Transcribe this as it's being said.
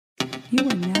You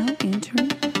are now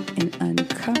entering an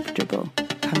uncomfortable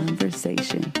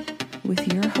conversation with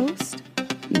your host,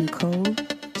 Nicole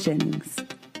Jennings.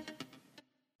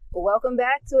 Welcome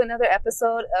back to another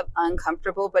episode of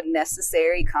Uncomfortable But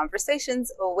Necessary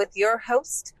Conversations with your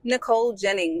host, Nicole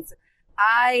Jennings.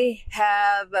 I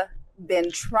have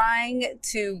been trying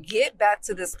to get back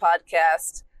to this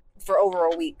podcast for over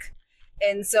a week.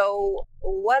 And so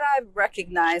what I've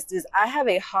recognized is I have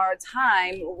a hard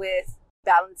time with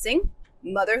balancing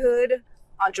motherhood,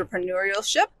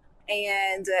 entrepreneurship,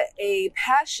 and a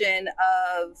passion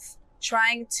of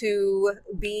trying to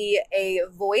be a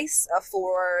voice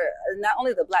for not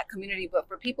only the Black community, but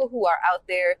for people who are out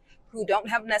there who don't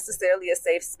have necessarily a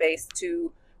safe space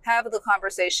to have the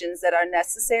conversations that are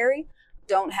necessary,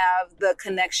 don't have the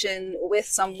connection with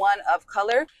someone of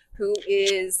color who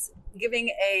is giving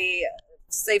a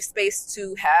safe space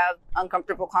to have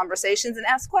uncomfortable conversations and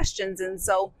ask questions. And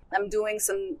so I'm doing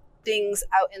some things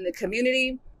out in the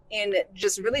community and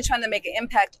just really trying to make an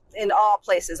impact in all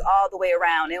places, all the way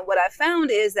around. And what I found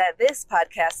is that this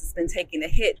podcast has been taking a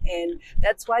hit, and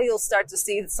that's why you'll start to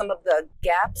see some of the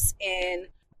gaps in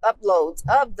uploads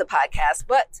of the podcast.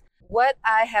 But what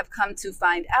I have come to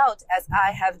find out as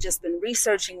I have just been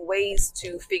researching ways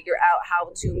to figure out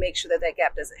how to make sure that that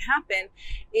gap doesn't happen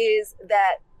is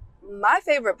that my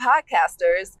favorite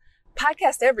podcasters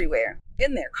podcast everywhere,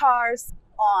 in their cars,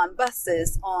 on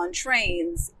buses, on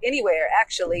trains, anywhere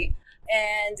actually.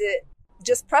 And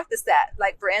just preface that,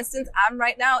 like for instance, I'm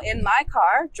right now in my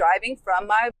car driving from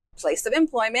my place of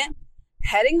employment,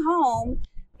 heading home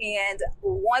and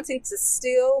wanting to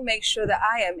still make sure that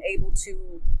I am able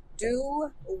to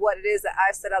do what it is that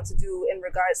I set out to do in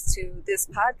regards to this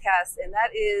podcast. And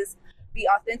that is be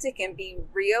authentic and be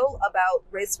real about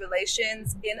race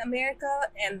relations in America.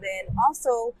 And then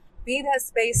also be that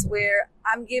space where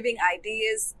I'm giving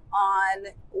ideas on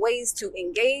ways to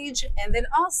engage, and then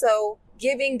also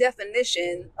giving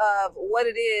definition of what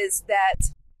it is that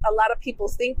a lot of people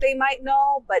think they might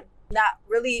know, but not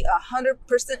really 100%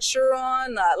 sure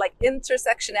on, like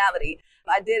intersectionality.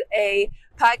 I did a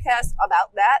podcast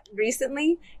about that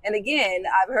recently. And again,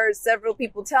 I've heard several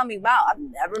people tell me, wow, I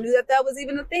never knew that that was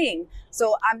even a thing.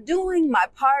 So I'm doing my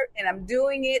part and I'm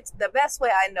doing it the best way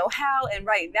I know how. And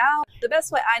right now, the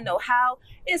best way I know how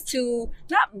is to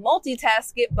not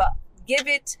multitask it, but give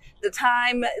it the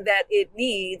time that it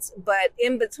needs, but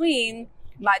in between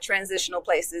my transitional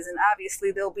places. And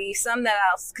obviously there'll be some that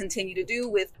I'll continue to do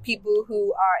with people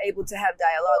who are able to have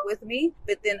dialogue with me,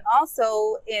 but then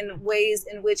also in ways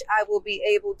in which I will be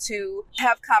able to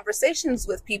have conversations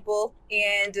with people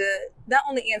and not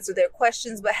only answer their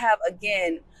questions, but have,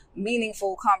 again,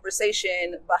 meaningful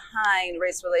conversation behind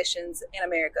race relations in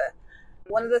America.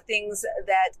 One of the things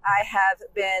that I have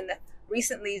been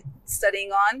recently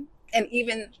studying on and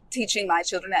even teaching my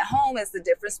children at home is the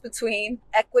difference between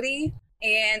equity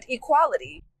and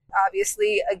equality.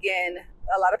 Obviously, again,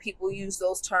 a lot of people use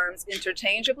those terms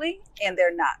interchangeably, and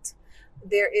they're not.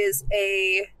 There is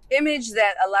a image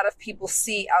that a lot of people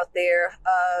see out there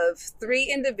of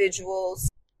three individuals,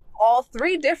 all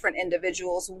three different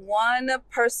individuals, one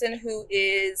person who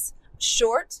is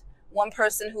short, one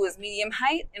person who is medium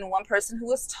height, and one person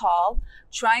who is tall,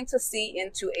 trying to see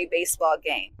into a baseball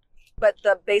game. But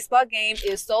the baseball game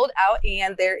is sold out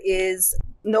and there is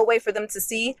no way for them to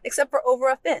see except for over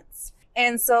a fence.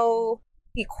 And so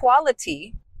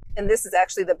equality, and this is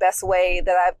actually the best way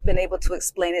that I've been able to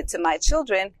explain it to my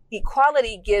children,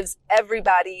 equality gives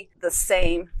everybody the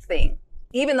same thing.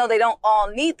 Even though they don't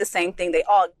all need the same thing, they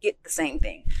all get the same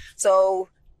thing. So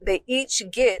they each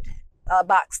get a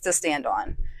box to stand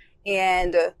on.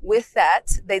 And with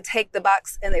that, they take the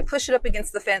box and they push it up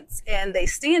against the fence and they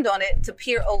stand on it to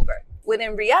peer over. When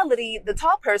in reality, the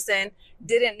tall person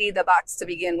didn't need the box to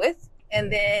begin with.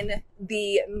 And then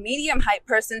the medium height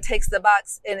person takes the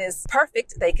box and is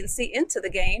perfect. They can see into the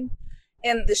game.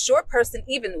 And the short person,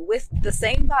 even with the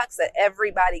same box that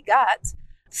everybody got,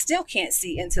 still can't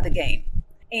see into the game.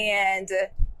 And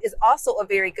is also a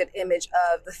very good image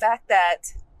of the fact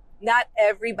that not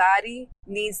everybody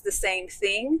needs the same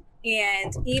thing.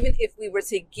 And even if we were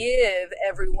to give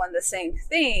everyone the same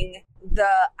thing,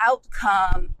 the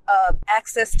outcome of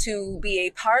access to be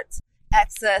a part,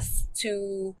 access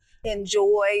to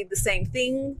enjoy the same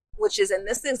thing, which is in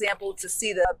this example to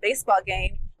see the baseball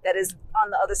game that is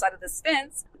on the other side of this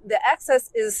fence, the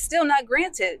access is still not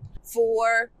granted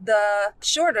for the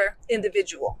shorter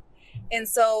individual. And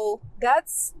so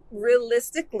that's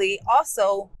realistically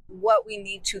also what we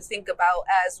need to think about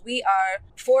as we are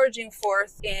forging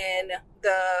forth in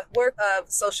the work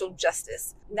of social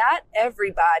justice. Not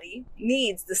everybody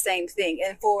needs the same thing.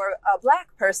 And for a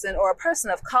Black person or a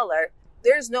person of color,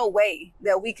 there's no way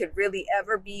that we could really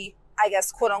ever be, I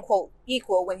guess, quote unquote,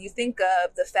 equal when you think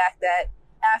of the fact that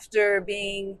after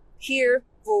being here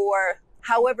for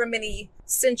however many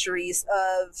centuries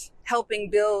of helping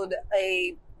build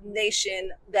a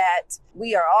nation that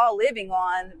we are all living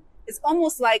on, it's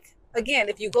almost like, again,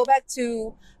 if you go back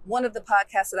to one of the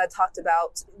podcasts that I talked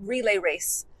about, relay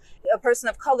race, a person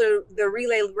of color, the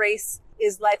relay race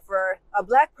is like for a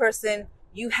Black person,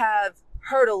 you have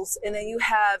hurdles and then you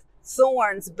have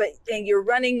thorns, and you're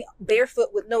running barefoot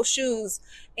with no shoes,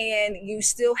 and you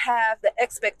still have the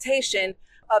expectation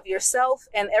of yourself,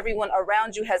 and everyone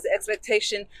around you has the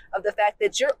expectation of the fact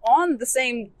that you're on the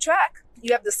same track.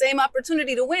 You have the same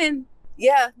opportunity to win.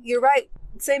 Yeah, you're right.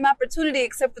 Same opportunity,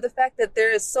 except for the fact that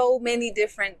there is so many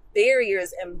different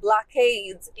barriers and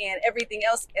blockades and everything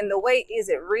else in the way. Is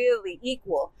it really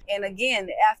equal? And again,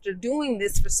 after doing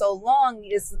this for so long,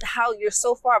 is how you're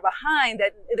so far behind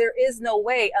that there is no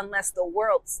way, unless the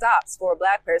world stops, for a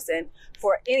Black person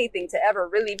for anything to ever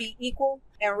really be equal.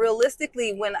 And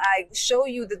realistically, when I show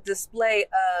you the display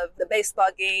of the baseball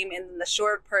game and the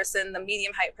short person, the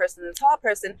medium height person, the tall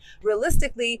person,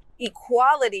 realistically,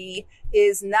 equality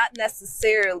is not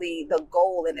necessarily the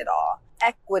goal in it all.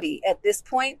 Equity at this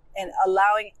point, and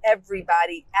allowing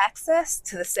everybody access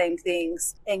to the same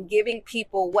things and giving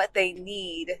people what they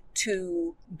need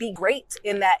to be great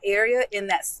in that area, in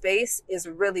that space, is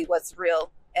really what's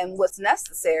real and what's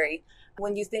necessary.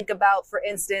 When you think about, for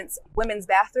instance, women's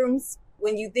bathrooms,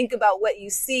 when you think about what you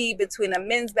see between a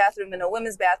men's bathroom and a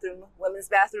women's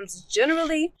bathrooms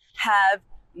generally have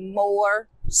more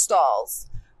stalls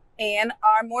and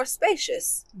are more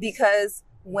spacious because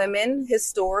women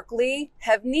historically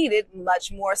have needed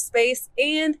much more space,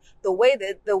 and the way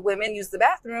that the women use the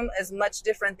bathroom is much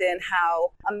different than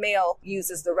how a male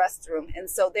uses the restroom. And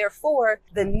so therefore,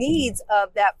 the needs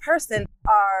of that person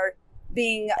are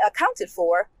being accounted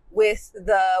for with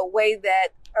the way that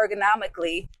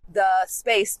ergonomically the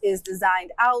space is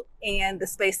designed out and the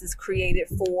space is created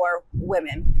for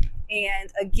women.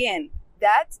 And again,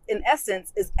 that in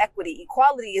essence is equity.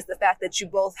 Equality is the fact that you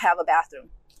both have a bathroom.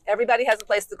 Everybody has a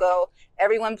place to go.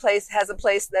 Everyone has a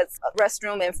place that's a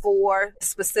restroom and for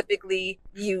specifically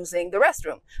using the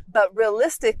restroom. But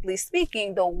realistically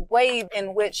speaking, the way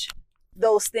in which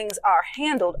those things are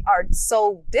handled are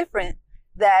so different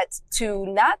that to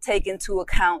not take into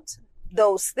account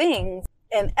those things,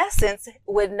 in essence,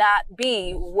 would not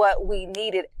be what we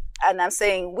needed. And I'm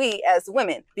saying we as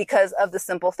women, because of the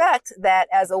simple fact that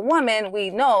as a woman, we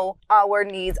know our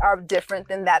needs are different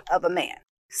than that of a man.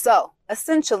 So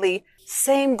essentially,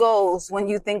 same goes when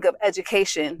you think of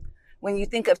education, when you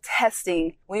think of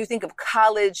testing, when you think of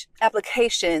college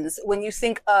applications, when you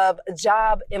think of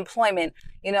job employment.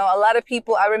 You know, a lot of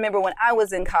people, I remember when I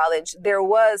was in college, there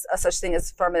was a such thing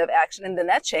as affirmative action, and then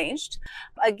that changed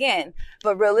again.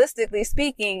 But realistically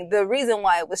speaking, the reason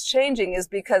why it was changing is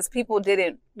because people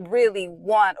didn't really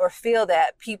want or feel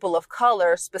that people of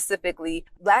color, specifically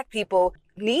Black people,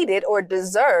 needed or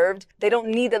deserved. They don't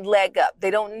need a leg up. They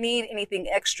don't need anything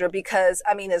extra because,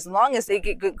 I mean, as long as they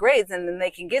get good grades and then they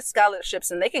can get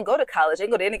scholarships and they can go to college, they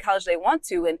can go to any college they want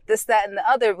to, and this, that, and the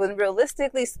other. When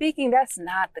realistically speaking, that's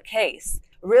not the case.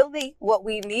 Really, what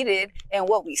we needed and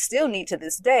what we still need to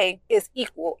this day is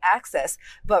equal access.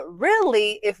 But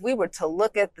really, if we were to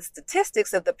look at the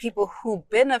statistics of the people who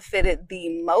benefited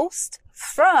the most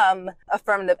from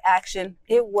affirmative action,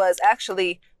 it was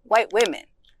actually white women.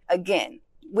 Again,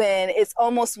 when it's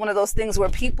almost one of those things where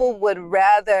people would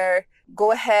rather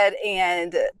go ahead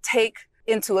and take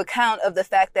into account of the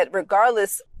fact that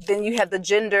regardless, then you have the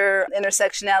gender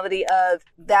intersectionality of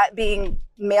that being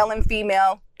male and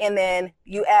female, and then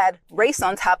you add race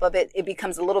on top of it, it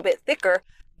becomes a little bit thicker.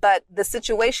 But the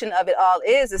situation of it all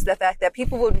is the fact that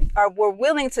people were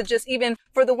willing to just, even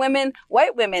for the women,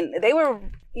 white women, they were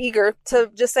eager to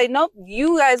just say, nope,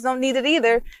 you guys don't need it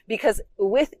either. Because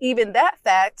with even that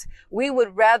fact, we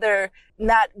would rather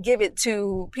not give it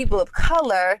to people of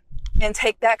color and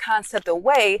take that concept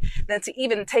away than to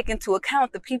even take into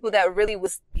account the people that really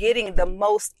was getting the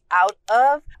most out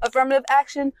of affirmative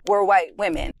action were white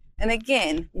women. And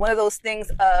again, one of those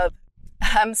things of,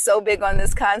 I'm so big on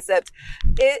this concept.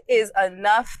 It is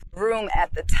enough room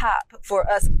at the top for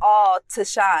us all to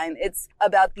shine. It's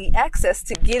about the access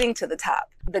to getting to the top.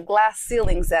 The glass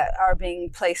ceilings that are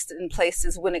being placed in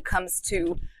places when it comes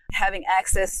to having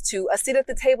access to a seat at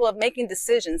the table of making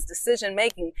decision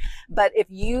making. But if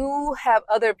you have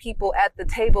other people at the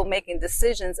table making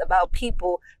decisions about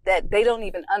people that they don't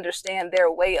even understand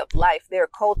their way of life, their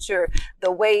culture,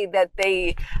 the way that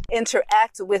they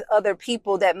interact with other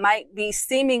people that might be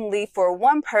seemingly for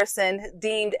one person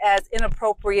deemed as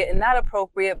inappropriate and not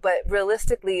appropriate, but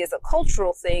realistically is a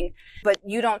cultural thing, but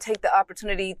you don't take the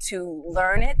opportunity to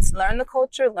learn the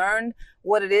culture, learn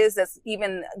what it is that's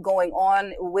even going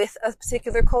on with a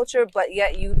particular culture, but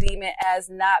yet you deem it as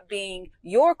not being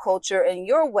your culture and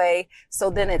your way, so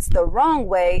then it's the wrong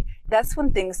way, that's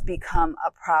when things become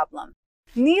a problem.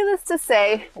 Needless to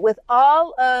say, with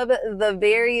all of the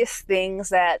various things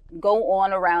that go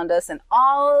on around us and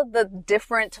all the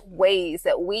different ways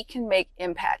that we can make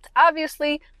impact,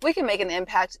 obviously we can make an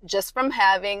impact just from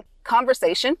having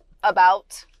conversation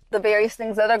about the various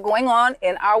things that are going on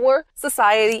in our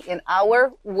society, in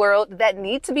our world that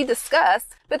need to be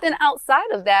discussed. But then outside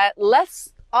of that,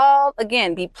 let's all,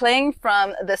 again, be playing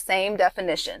from the same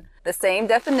definition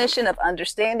of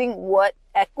understanding what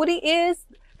equity is,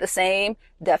 the same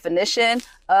definition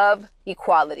of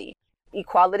equality.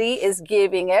 Equality is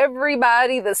giving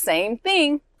everybody the same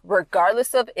thing,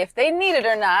 regardless of if they need it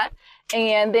or not.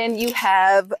 And then you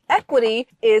have equity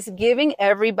is giving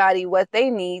everybody what they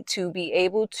need to be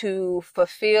able to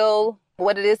fulfill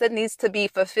what it is that needs to be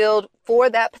fulfilled for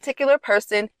that particular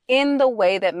person in the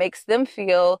way that makes them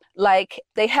feel like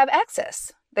they have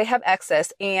access.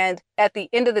 And at the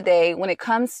end of the day, when it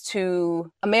comes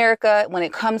to America, when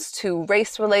it comes to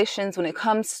race relations, when it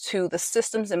comes to the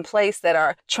systems in place that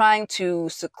are trying to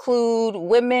seclude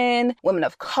women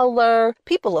of color,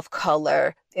 people of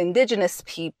color, indigenous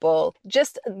people,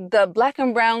 just the Black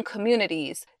and brown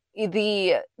communities,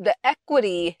 the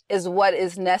equity is what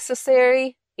is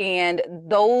necessary. And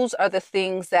those are the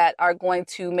things that are going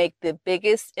to make the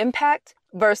biggest impact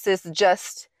versus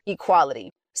just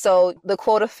equality. So the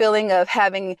quota filling of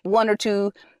having one or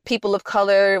two people of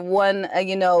color, one,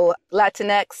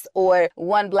 Latinx, or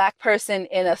one Black person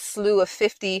in a slew of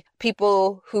 50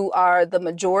 people who are the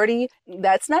majority,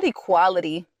 that's not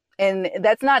equality. And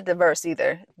that's not diverse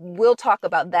either. We'll talk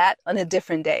about that on a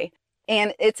different day.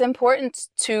 And it's important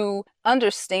to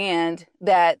understand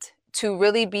that to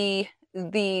really be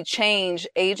the change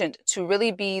agent, to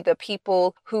really be the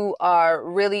people who are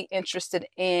really interested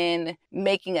in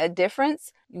making a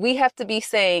difference, we have to be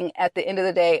saying at the end of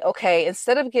the day, okay,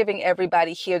 instead of giving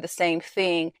everybody here the same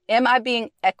thing, am I being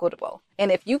equitable?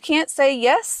 And if you can't say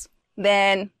yes,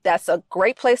 then that's a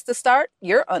great place to start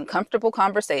your uncomfortable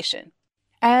conversation.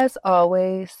 As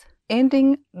always,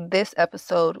 ending this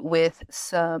episode with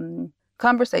some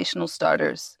conversational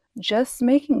starters, just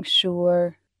making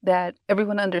sure that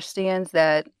everyone understands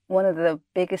that one of the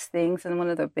biggest things and one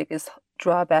of the biggest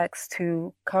drawbacks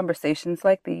to conversations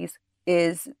like these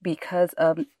is because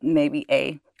of maybe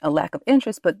a lack of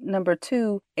interest, but number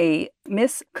two, a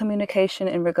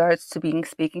miscommunication in regards to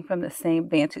speaking from the same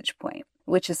vantage point,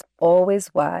 which is always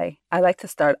why I like to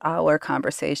start our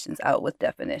conversations out with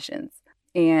definitions.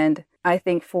 And I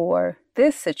think for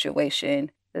this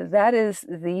situation, that is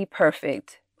the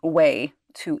perfect way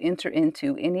to enter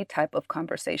into any type of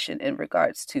conversation in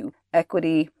regards to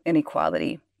equity and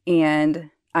equality. And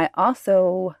I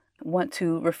also want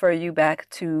to refer you back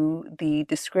to the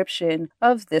description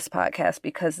of this podcast,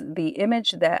 because the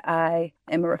image that I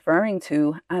am referring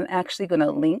to, I'm actually going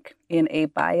to link in a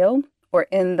bio or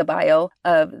in the bio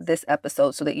of this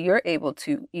episode so that you're able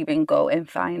to even go and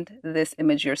find this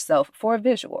image yourself for a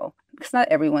visual. Because not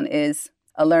everyone is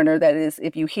a learner. That is,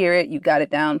 if you hear it, you got it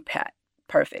down pat,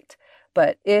 perfect.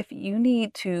 But if you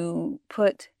need to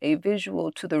put a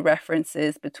visual to the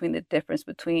references between the difference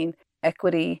between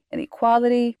equity and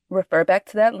equality, refer back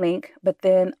to that link, but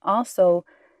then also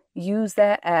use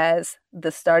that as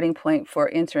the starting point for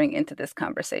entering into this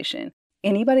conversation.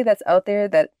 Anybody that's out there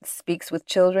that speaks with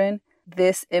children,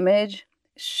 this image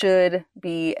should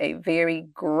be a very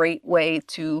great way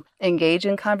to engage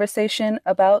in conversation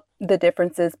about the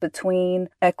differences between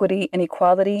equity and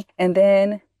equality, and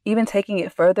then even taking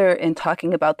it further and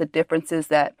talking about the differences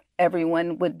that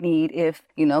everyone would need if,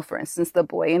 for instance, the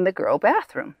boy and the girl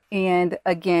bathroom. And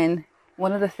again,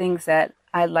 one of the things that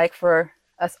I like for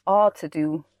us all to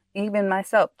do, even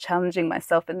myself, challenging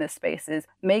myself in this space, is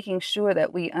making sure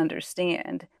that we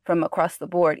understand from across the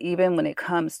board, even when it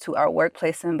comes to our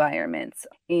workplace environments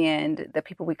and the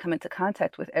people we come into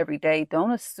contact with every day. Don't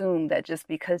assume that just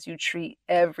because you treat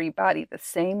everybody the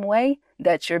same way,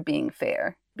 that you're being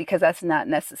fair, because that's not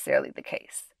necessarily the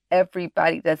case.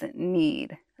 Everybody doesn't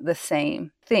need the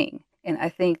same thing. And I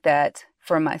think that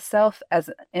for myself as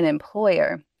an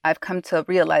employer, I've come to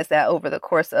realize that over the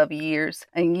course of years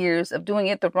and years of doing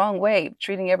it the wrong way,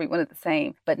 treating everyone the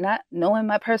same, but not knowing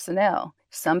my personnel.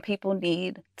 Some people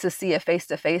need to see a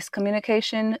face-to-face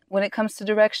communication when it comes to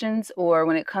directions or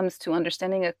when it comes to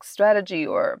understanding a strategy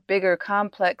or a bigger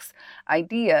complex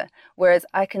idea, whereas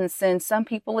I can send some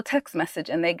people a text message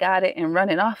and they got it and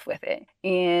running off with it.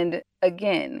 And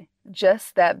again,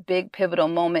 just that big pivotal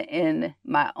moment in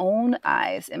my own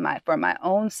eyes and for my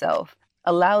own self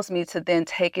allows me to then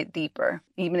take it deeper,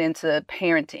 even into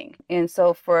parenting. And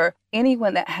so for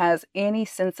anyone that has any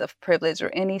sense of privilege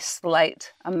or any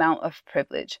slight amount of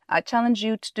privilege, I challenge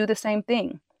you to do the same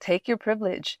thing. Take your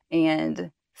privilege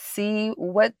and see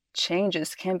what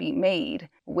changes can be made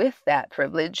with that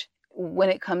privilege when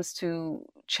it comes to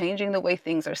changing the way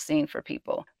things are seen for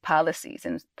people, policies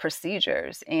and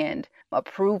procedures and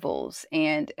approvals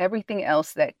and everything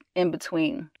else that in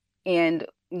between. And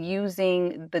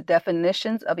using the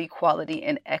definitions of equality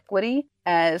and equity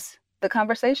as the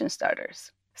conversation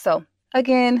starters. So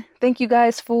again, thank you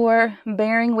guys for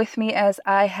bearing with me as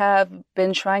I have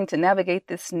been trying to navigate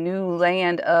this new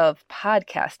land of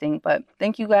podcasting. But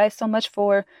thank you guys so much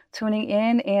for tuning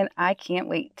in, and I can't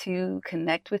wait to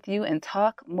connect with you and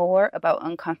talk more about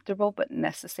uncomfortable but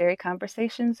necessary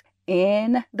conversations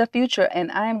in the future.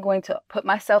 And I am going to put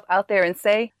myself out there and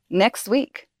say next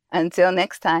week. Until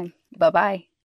next time. Bye-bye.